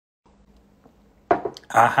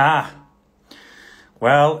Aha.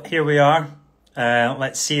 Well, here we are.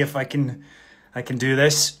 Let's see if I can do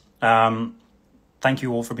this. Thank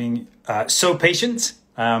you all for being so patient.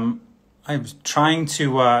 I was trying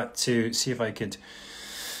to see if I could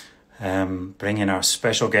bring in our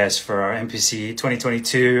special guest for our MPC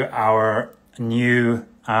 2022, our new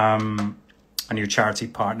charity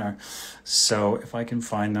partner. So if I can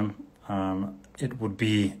find them, it would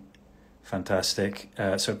be fantastic.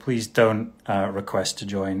 So please don't request to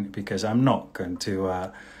join, because I'm not going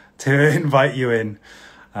to invite you in.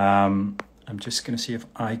 I'm just going to see if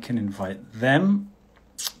I can invite them.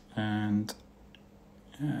 And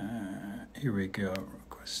here we go.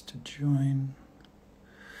 Request to join.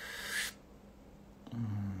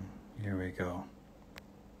 Here we go.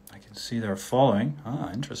 I can see they're following.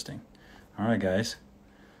 Ah, interesting. All right, guys.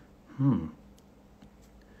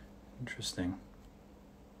 Interesting.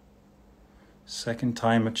 Second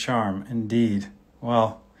time a charm, indeed.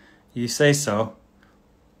 Well, you say so.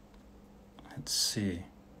 Let's see.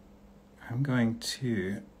 I'm going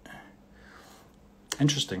to...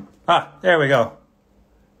 Interesting. Ah, there we go.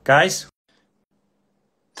 Guys,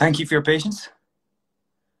 thank you for your patience.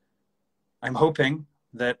 I'm hoping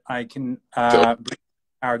that I can bring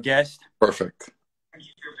our guest. Perfect. Thank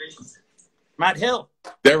you for your patience. Matt Hill.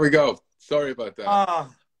 There we go. Sorry about that.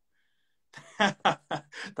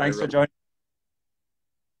 Thanks for joining.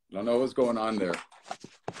 I don't know what's going on there.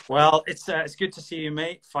 Well, it's good to see you,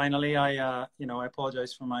 mate. Finally, I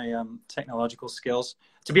apologize for my technological skills.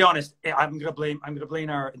 To be honest, I'm gonna blame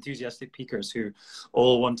our enthusiastic peakers who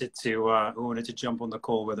all wanted to jump on the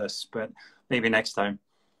call with us, but maybe next time.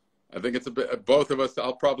 I think it's a bit both of us.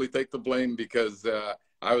 I'll probably take the blame because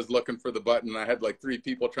I was looking for the button. And I had like 3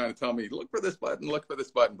 people trying to tell me, look for this button, look for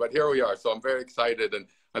this button. But here we are. So I'm very excited, and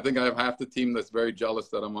I think I have half the team that's very jealous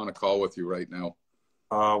that I'm on a call with you right now.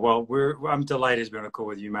 Well, I'm delighted to be on a call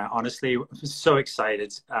with you, Matt. Honestly, I'm so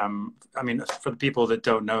excited. I mean, for the people that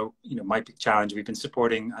don't know, My Peak Challenge, we've been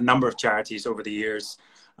supporting a number of charities over the years.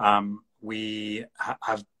 We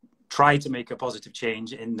have tried to make a positive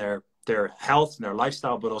change in their health and their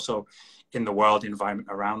lifestyle, but also in the world environment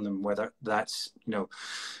around them, whether that's,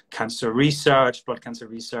 cancer research, blood cancer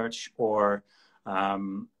research, or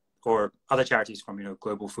other charities from,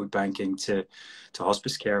 global food banking to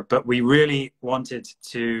hospice care. But we really wanted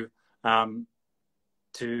to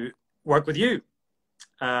work with you.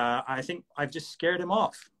 I think I've just scared him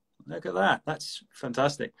off. Look at that. That's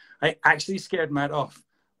fantastic. I actually scared Matt off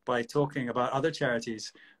by talking about other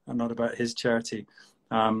charities and not about his charity.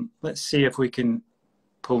 Let's see if we can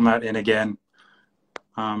pull Matt in again.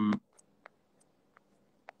 That's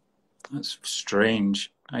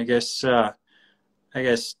strange. I guess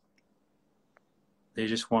they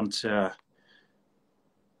just want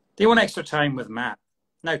they want extra time with Matt.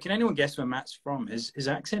 Now, can anyone guess where Matt's from? His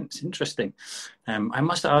accent's interesting. I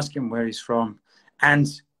must ask him where he's from, and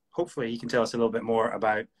hopefully he can tell us a little bit more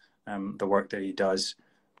about the work that he does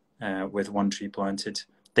with One Tree Planted.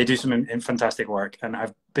 They do some fantastic work, and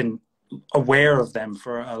I've been aware of them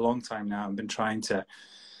for a long time now. I've been trying to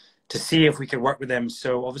see if we could work with them.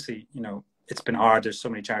 So obviously, it's been hard. There's so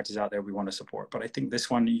many charities out there we want to support, but I think this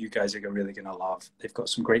one you guys are really going to love. They've got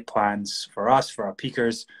some great plans for us, for our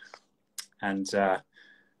peakers, and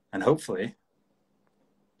hopefully,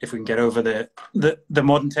 if we can get over the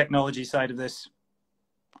modern technology side of this,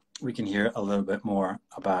 we can hear a little bit more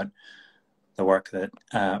about the work that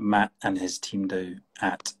Matt and his team do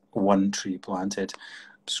at One Tree Planted.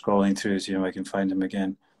 I'm scrolling through, so I can find him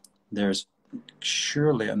again. There's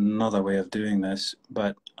surely another way of doing this,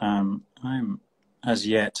 but I'm as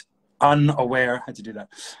yet unaware how to do that.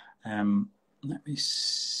 Let me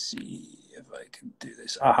see if I can do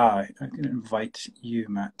this. Aha, I can invite you,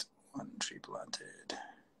 Matt. One Tree Planted.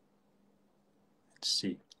 Let's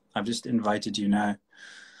see. I've just invited you now,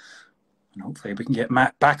 and hopefully we can get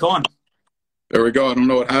Matt back on. There we go. I don't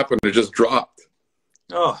know what happened. It just dropped.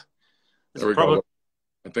 Oh, there we go.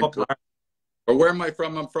 I think. But where am I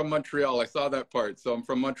from? I'm from Montreal. I saw that part. So I'm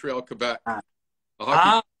from Montreal, Quebec.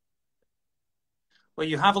 Well,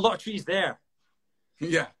 you have a lot of trees there.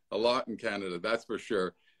 Yeah, a lot in Canada, that's for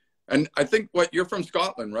sure. And I think, you're from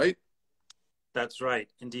Scotland, right? That's right.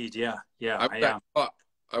 Indeed, yeah.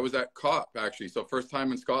 I was at COP, actually. So first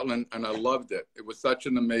time in Scotland, and I loved it. It was such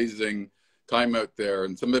an amazing time out there,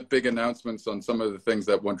 and some big announcements on some of the things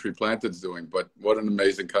that One Tree Planted's doing. But what an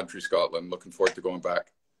amazing country, Scotland. Looking forward to going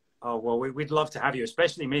back. Oh, well, we'd love to have you,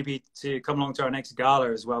 especially maybe to come along to our next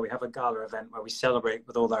gala as well. We have a gala event where we celebrate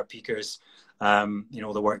with all our peakers,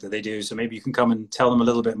 the work that they do. So maybe you can come and tell them a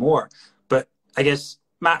little bit more. But I guess,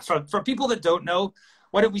 Matt, for people that don't know,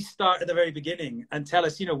 why don't we start at the very beginning and tell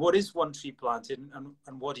us, what is One Tree Planted,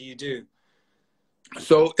 and what do you do?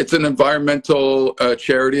 So it's an environmental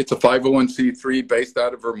charity. It's a 501c3 based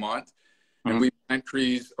out of Vermont. And we plant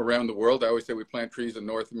trees around the world. I always say we plant trees in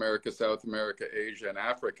North America, South America, Asia, and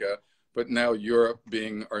Africa. But now Europe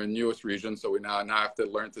being our newest region, so we now have to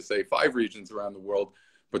learn to say 5 regions around the world,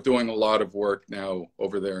 but doing a lot of work now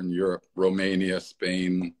over there in Europe, Romania,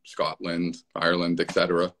 Spain, Scotland, Ireland,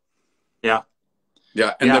 etc. Yeah.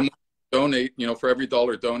 Yeah, and then donate, for every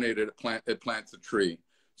dollar donated, it plants a tree.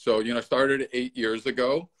 So, started 8 years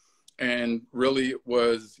ago, and really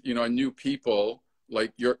was, I knew people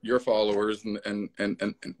like your followers and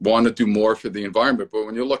want to do more for the environment. But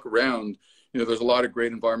when you look around, there's a lot of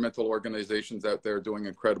great environmental organizations out there doing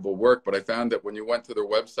incredible work. But I found that when you went to their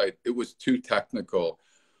website, it was too technical,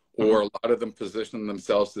 or a lot of them position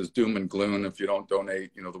themselves as doom and gloom. If you don't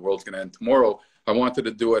donate, the world's going to end tomorrow. I wanted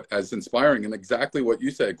to do it as inspiring, and exactly what you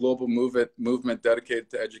said, global movement dedicated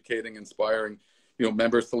to educating, inspiring,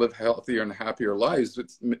 members to live healthier and happier lives.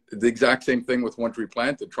 It's the exact same thing with One Tree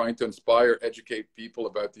Planted, trying to inspire, educate people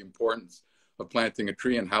about the importance of planting a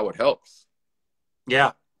tree and how it helps.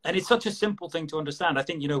 Yeah. And it's such a simple thing to understand. I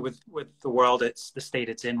think, with the world, it's the state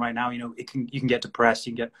it's in right now, you can get depressed,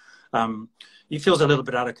 you can get, it feels a little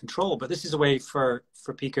bit out of control, but this is a way for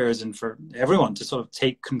peakers and for everyone to sort of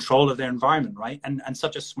take control of their environment, right? And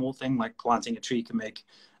such a small thing like planting a tree can make,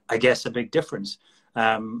 I guess, a big difference.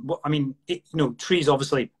 Trees,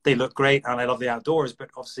 obviously, they look great, and I love the outdoors, but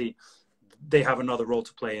obviously they have another role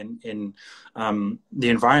to play in the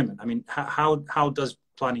environment. I mean, how does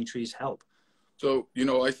planting trees help? So,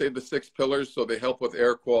 I say the 6 pillars. So they help with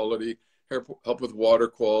air quality, help with water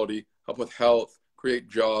quality, help with health, create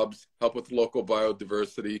jobs, help with local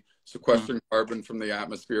biodiversity, sequestering carbon from the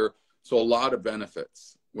atmosphere. So a lot of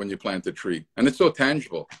benefits when you plant a tree, and it's so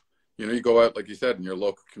tangible. You go out, like you said, in your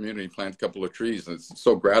local community, plant a couple of trees, and it's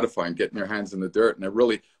so gratifying getting your hands in the dirt. And it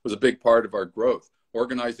really was a big part of our growth,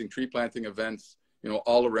 organizing tree planting events,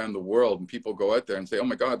 all around the world. And people go out there and say, oh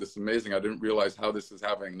my God, this is amazing. I didn't realize how this is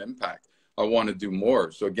having an impact. I want to do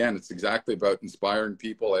more. So again, it's exactly about inspiring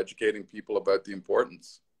people, educating people about the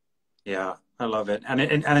importance. Yeah, I love it.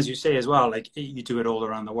 And as you say as well, like you do it all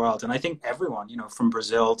around the world. And I think everyone, from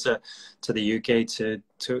Brazil to the UK to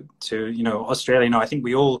Australia, I think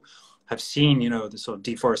we all have seen, the sort of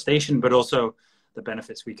deforestation, but also the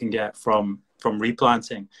benefits we can get from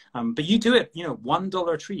replanting. But you do it,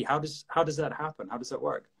 $1 a tree. How does that happen? How does that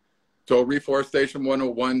work? So Reforestation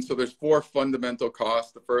 101. So there's 4 fundamental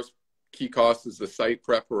costs. The first key cost is the site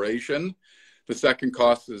preparation. The second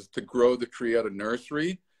cost is to grow the tree at a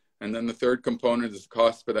nursery. And then the third component is the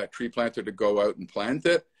cost for that tree planter to go out and plant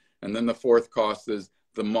it. And then the fourth cost is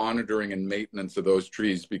the monitoring and maintenance of those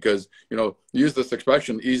trees, because, use this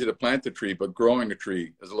expression, easy to plant a tree, but growing a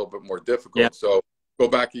tree is a little bit more difficult. Yeah. So go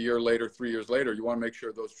back a year later, 3 years later, you want to make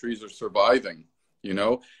sure those trees are surviving,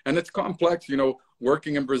 and it's complex.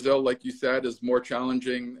 Working in Brazil, like you said, is more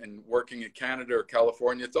challenging, and working in Canada or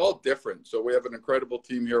California, it's all different. So we have an incredible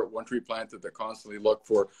team here at One Tree Planted that constantly look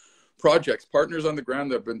for projects, partners on the ground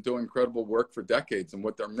that have been doing incredible work for decades. And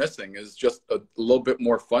what they're missing is just a little bit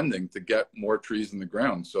more funding to get more trees in the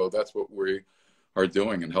ground. So that's what we are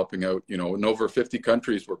doing and helping out, in over 50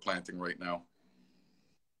 countries we're planting right now.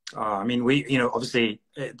 We, obviously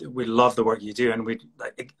we love the work you do, and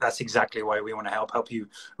that's exactly why we want to help you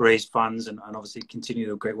raise funds and obviously continue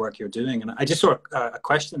the great work you're doing. And I just saw a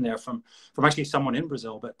question there from actually someone in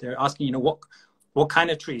Brazil, but they're asking, what kind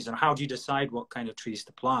of trees, and how do you decide what kind of trees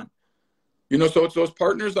to plant? So it's those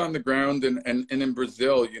partners on the ground, and in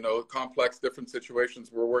Brazil, complex, different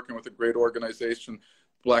situations. We're working with a great organization,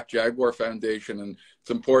 Black Jaguar Foundation, and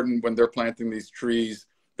it's important when they're planting these trees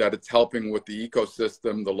that it's helping with the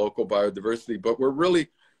ecosystem, the local biodiversity, but we're really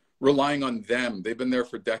relying on them. They've been there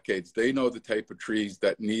for decades. They know the type of trees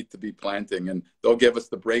that need to be planting, and they'll give us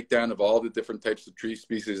the breakdown of all the different types of tree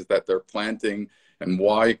species that they're planting and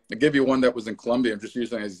why. I'll give you one that was in Colombia. I'm just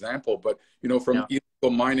using an example, but, from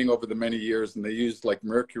illegal mining over the many years, and they used like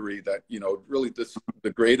mercury that, really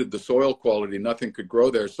degraded the soil quality. Nothing could grow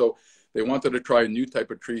there. So they wanted to try a new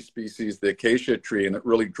type of tree species, the acacia tree, and it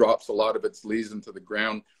really drops a lot of its leaves into the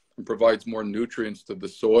ground and provides more nutrients to the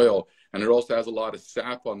soil. And it also has a lot of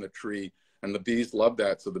sap on the tree, and the bees love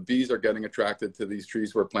that. So the bees are getting attracted to these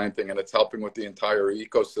trees we're planting, and it's helping with the entire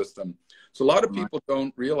ecosystem. So a lot of people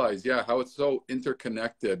don't realize, how it's so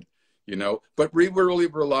interconnected, but we really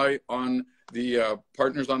rely on the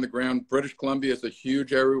partners on the ground. British Columbia is a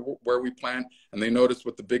huge area where we plant, and they noticed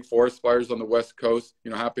with the big forest fires on the West Coast,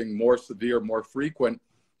 happening more severe, more frequent.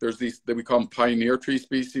 There's these that we call them pioneer tree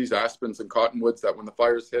species, aspens and cottonwoods, that when the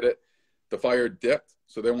fires hit it, the fire dipped.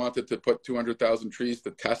 So they wanted to put 200,000 trees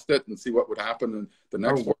to test it and see what would happen in the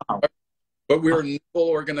next Oh, wow. but we were a nimble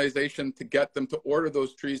organization to get them to order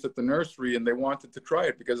those trees at the nursery, and they wanted to try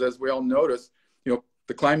it because, as we all notice,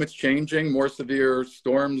 the climate's changing, more severe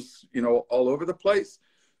storms, all over the place.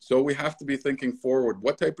 So we have to be thinking forward.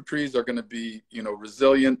 What type of trees are going to be,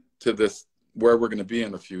 resilient to this, where we're going to be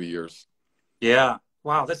in a few years? Yeah.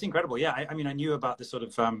 Wow, that's incredible. Yeah, I mean, I knew about the sort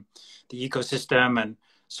of the ecosystem and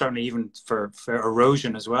certainly even for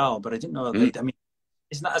erosion as well, but I didn't know Mm-hmm. I mean,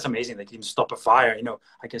 it's not as amazing they can even stop a fire.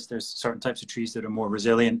 I guess there's certain types of trees that are more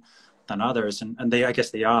resilient than others, and I guess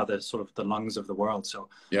they are the sort of the lungs of the world. So,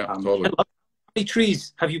 Yeah, totally. how many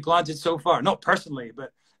trees have you planted so far? Not personally,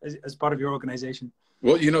 but as part of your organization.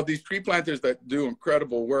 Well, these tree planters that do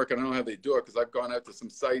incredible work, I don't know how they do it because I've gone out to some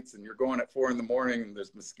sites and you're going at 4 a.m. and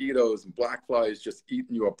there's mosquitoes and black flies just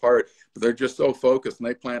eating you apart. But they're just so focused and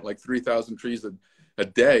they plant like 3,000 trees a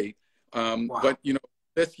day. Wow. But,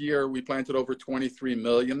 this year we planted over 23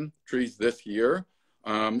 million trees this year.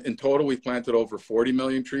 In total, we've planted over 40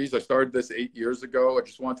 million trees. I started this 8 years ago. I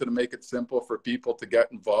just wanted to make it simple for people to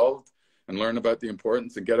get involved and learn about the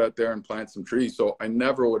importance and get out there and plant some trees. So I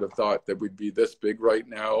never would have thought that we'd be this big right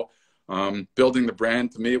now. Building the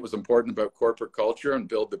brand, to me, it was important about corporate culture and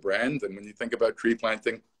build the brand. And when you think about tree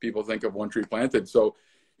planting, people think of one tree planted. So,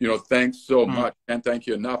 thanks so much. Can't thank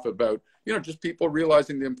you enough about, just people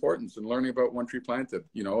realizing the importance and learning about one tree planted,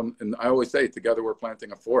 and I always say together we're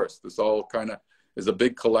planting a forest. This all kind of is a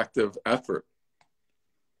big collective effort.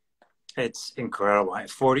 It's incredible.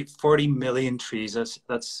 40 million trees.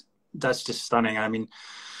 That's just stunning. I mean,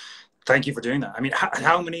 thank you for doing that. I mean,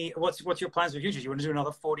 how many? What's your plans for the future? You want to do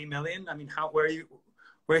another 40 million? I mean,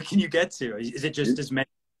 where can you get to? Is it just as many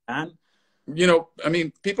as you can? I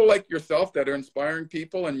mean, people like yourself that are inspiring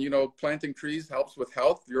people, and planting trees helps with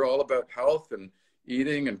health. You're all about health and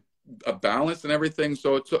eating and a balance and everything.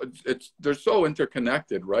 So they're so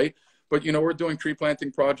interconnected, right? But we're doing tree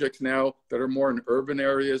planting projects now that are more in urban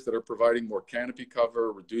areas that are providing more canopy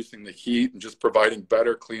cover, reducing the heat, and just providing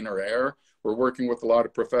better, cleaner air. We're working with a lot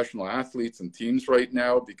of professional athletes and teams right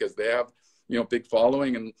now because they have, big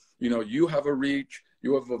following, and you have a reach,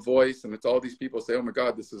 you have a voice, and it's all these people say, "Oh my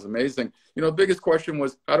God, this is amazing." The biggest question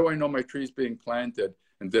was, how do I know my tree's being planted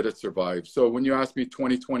and did it survive? So when you ask me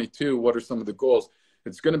 2022, what are some of the goals?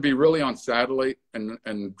 It's going to be really on satellite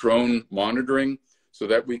and drone monitoring, so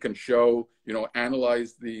that we can show,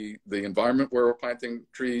 analyze the environment where we're planting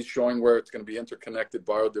trees, showing where it's going to be interconnected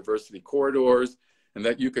biodiversity corridors, and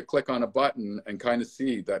that you could click on a button and kind of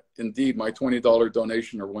see that indeed my $20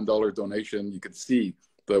 donation or $1 donation, you could see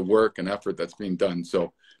the work and effort that's being done.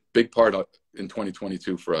 So big part in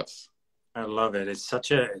 2022 for us. I love it. It's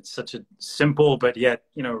such a simple but yet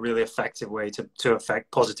really effective way to affect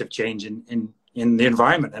positive change in the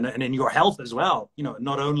environment and in your health as well.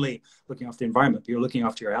 Not only looking after the environment, but you're looking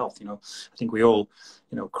after your health. I think we all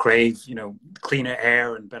crave cleaner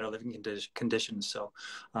air and better living conditions. So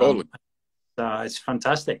Totally. it's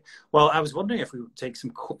fantastic. Well, I was wondering if we would take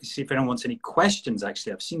see if anyone wants any questions.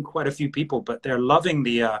 Actually, I've seen quite a few people, but they're loving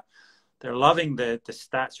the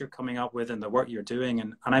stats you're coming up with and the work you're doing.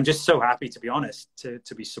 And I'm just so happy, to be honest,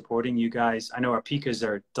 to be supporting you guys. I know our peakers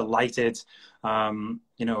are delighted, and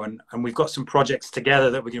we've got some projects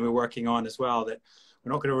together that we're going to be working on as well that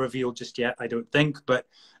we're not going to reveal just yet, I don't think, but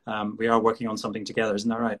we are working on something together. Isn't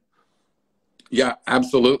that right? Yeah,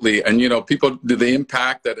 absolutely. And, people, the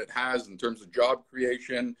impact that it has in terms of job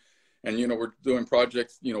creation. And, we're doing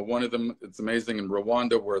projects, one of them, it's amazing, in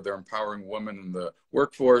Rwanda, where they're empowering women in the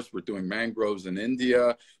workforce. We're doing mangroves in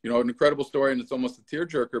India, an incredible story, and it's almost a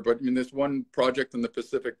tearjerker. But I mean, there's one project in the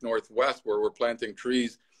Pacific Northwest where we're planting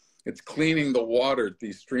trees. It's cleaning the water,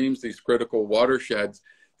 these streams, these critical watersheds,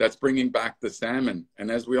 that's bringing back the salmon. And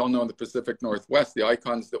as we all know, in the Pacific Northwest, the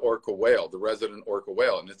icon's the orca whale, the resident orca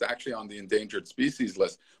whale, and it's actually on the endangered species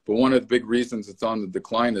list. But one of the big reasons it's on the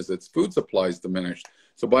decline is its food supply is diminished.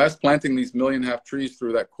 So by us planting these 1.5 million trees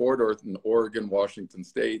through that corridor in Oregon, Washington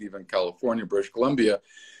State, even California, British Columbia,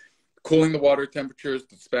 cooling the water temperatures,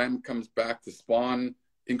 the spam comes back to spawn,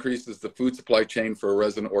 increases the food supply chain for a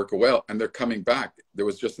resident orca whale, and they're coming back. There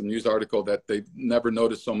was just a news article that they never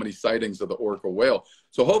noticed so many sightings of the orca whale.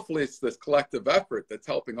 So hopefully it's this collective effort that's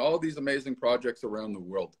helping all these amazing projects around the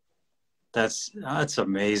world. That's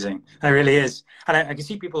amazing. It really is. And I can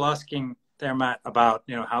see people asking there, Matt, about,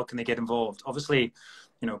 how can they get involved? Obviously,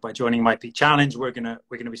 by joining My Peak Challenge, we're gonna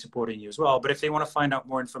be supporting you as well. But if they want to find out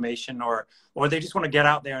more information, or they just want to get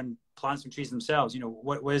out there and plant some trees themselves,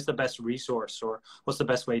 where's the best resource, or what's the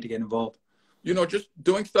best way to get involved? Just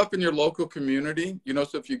doing stuff in your local community.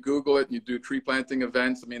 So if you Google it and you do tree planting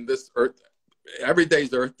events, I mean, this earth, every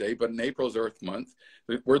day's Earth Day, but in April's Earth Month,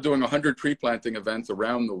 we're doing 100 tree planting events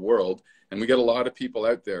around the world, and we get a lot of people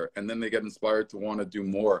out there, and then they get inspired to want to do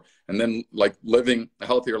more, and then like living a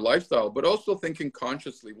healthier lifestyle, but also thinking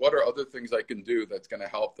consciously, what are other things I can do that's going to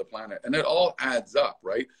help the planet? And it all adds up,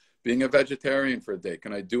 right? Being a vegetarian for a day,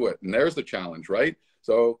 can I do it? And there's the challenge, right?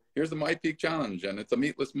 So here's the My Peak Challenge, and it's a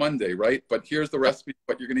meatless Monday, right? But here's the recipe,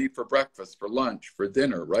 what you're going to eat for breakfast, for lunch, for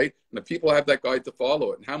dinner, right? And if people have that guide to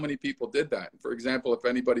follow it, and how many people did that? For example, if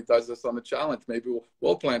anybody does this on the challenge, maybe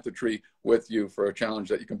we'll plant a tree with you for a challenge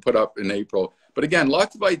that you can put up in April. But again,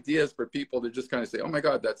 lots of ideas for people to just kind of say, oh my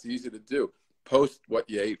God, that's easy to do. Post what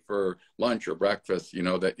you ate for lunch or breakfast, you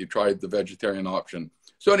know, that you tried the vegetarian option.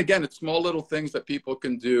 So, and again, it's small little things that people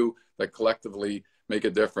can do that collectively make a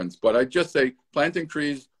difference. But I just say planting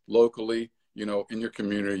trees locally, you know, in your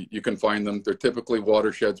community, you can find them. They're typically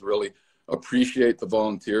watersheds. Really appreciate the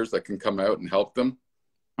volunteers that can come out and help them.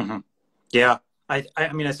 Mm-hmm. Yeah. I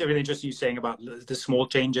mean, that's really interesting you saying about the small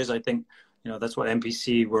changes. I think, you know, that's what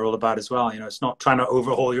NPC we're all about as well. You know, it's not trying to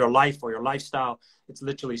overhaul your life or your lifestyle. It's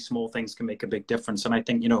literally small things can make a big difference. And I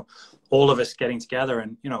think, you know, all of us getting together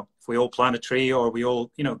and, you know, if we all plant a tree or we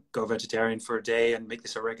all, you know, go vegetarian for a day and make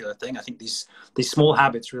this a regular thing, I think these small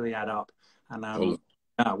habits really add up. And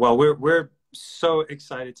well, we're so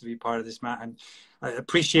excited to be part of this, Matt. And I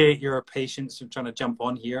appreciate your patience in trying to jump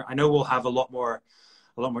on here. I know we'll have a lot more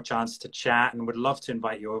chance to chat, and would love to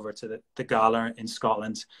invite you over to the gala in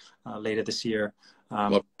Scotland later this year.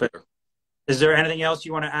 But is there anything else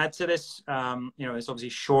you want to add to this? You know, it's obviously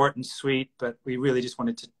short and sweet, but we really just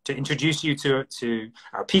wanted to introduce you to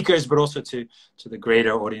our peakers, but also to the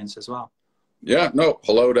greater audience as well. Yeah, no,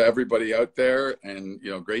 hello to everybody out there, and,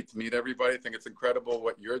 you know, great to meet everybody. I think it's incredible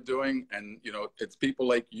what you're doing, and, you know, it's people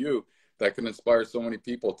like you that can inspire so many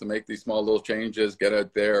people to make these small little changes, get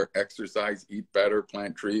out there, exercise, eat better,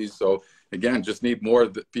 plant trees. So again, just need more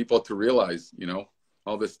people to realize, you know,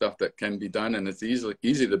 all this stuff that can be done, and it's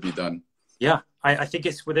easy to be done. Yeah, I think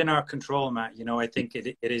it's within our control, Matt. You know, I think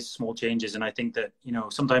it is small changes. And I think that, you know,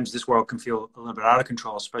 sometimes this world can feel a little bit out of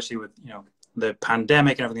control, especially with, you know, the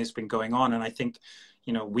pandemic and everything that's been going on. And I think,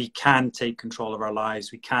 you know, we can take control of our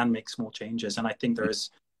lives. We can make small changes. And I think there's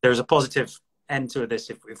a positive end to this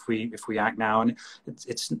if we act now. And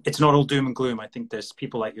it's not all doom and gloom. I think there's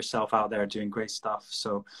people like yourself out there doing great stuff.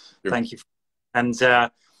 So thank you. And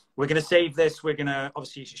we're going to save this. We're going to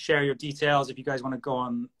obviously share your details if you guys want to go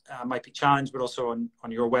on My Peak Challenge, but also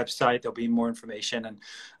on your website. There'll be more information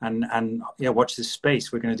and yeah, watch this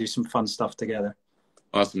space. We're going to do some fun stuff together.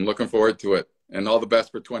 Awesome. Looking forward to it. And all the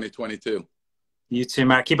best for 2022. You too,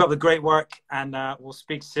 Matt. Keep up the great work, and we'll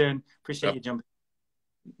speak soon. Appreciate you jumping.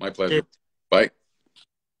 My pleasure. Bye.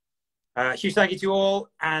 Huge thank you to all,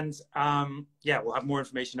 and yeah, we'll have more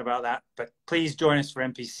information about that, but please join us for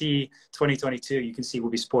NPC 2022. You can see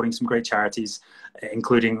we'll be supporting some great charities,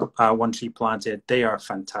 including One Tree Planted. They are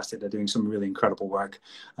fantastic. They're doing some really incredible work.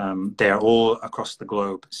 They are all across the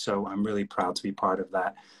globe, so I'm really proud to be part of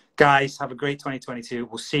that. Guys, have a great 2022.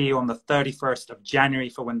 We'll see you on the 31st of January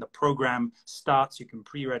for when the program starts. You can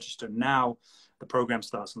pre-register now. The program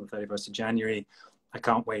starts on the 31st of January. I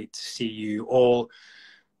can't wait to see you all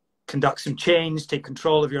conduct some change, take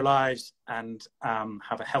control of your lives, and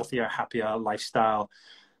have a healthier, happier lifestyle.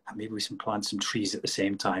 And maybe we can plant some trees at the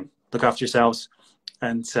same time. Look after yourselves.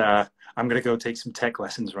 And I'm going to go take some tech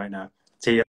lessons right now. See you.